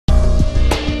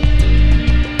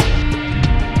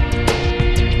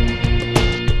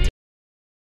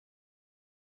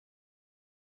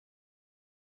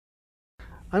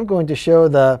I'm going to show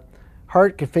the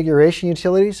HART configuration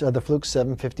utilities of the Fluke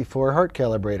 754 HART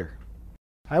calibrator.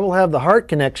 I will have the HART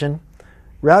connection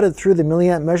routed through the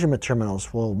milliamp measurement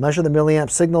terminals. We'll measure the milliamp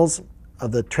signals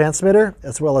of the transmitter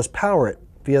as well as power it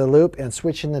via the loop and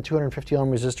switch in the 250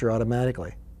 ohm resistor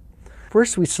automatically.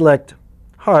 First we select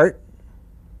HART.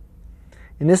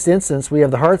 In this instance we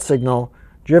have the HART signal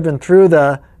driven through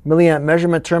the milliamp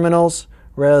measurement terminals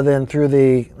rather than through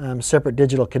the separate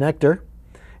digital connector,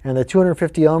 and the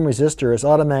 250 ohm resistor is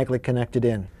automatically connected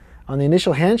in. On the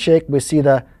initial handshake we see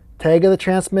the tag of the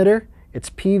transmitter,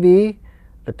 its PV,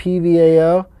 the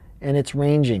PVAO, and its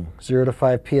ranging, 0 to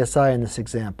 5 psi in this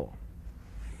example.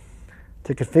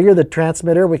 To configure the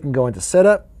transmitter we can go into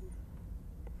Setup,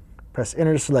 press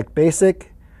Enter to select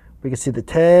Basic. We can see the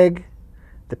tag,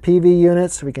 the PV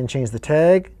units, we can change the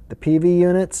tag, the PV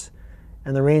units,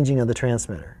 and the ranging of the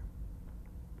transmitter.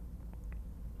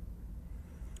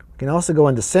 We can also go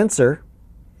into Sensor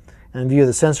and view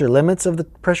the sensor limits of the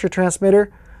pressure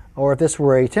transmitter, or if this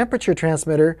were a temperature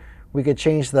transmitter, we could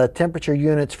change the temperature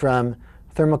units from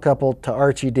thermocouple to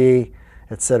RTD,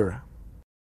 etc.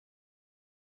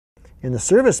 In the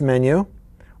service menu,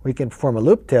 we can perform a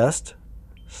loop test.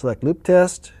 Select Loop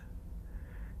Test,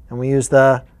 and we use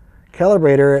the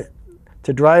calibrator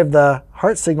to drive the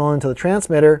HART signal into the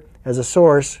transmitter as a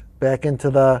source back into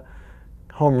the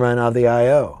home run of the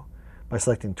I/O. By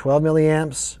selecting 12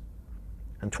 milliamps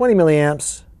and 20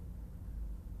 milliamps,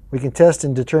 we can test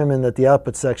and determine that the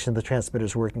output section of the transmitter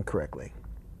is working correctly.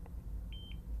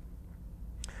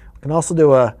 We can also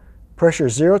do a pressure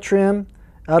zero trim,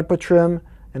 output trim,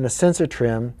 and a sensor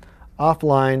trim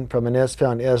offline from an as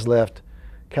found as left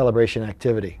calibration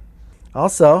activity.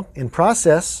 Also, in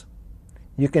process,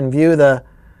 you can view the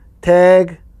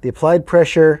tag, the applied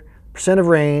pressure, percent of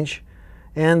range,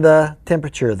 and the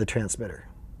temperature of the transmitter.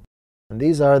 And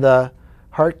these are the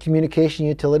HART communication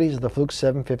utilities of the Fluke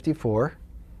 754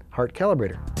 HART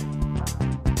calibrator.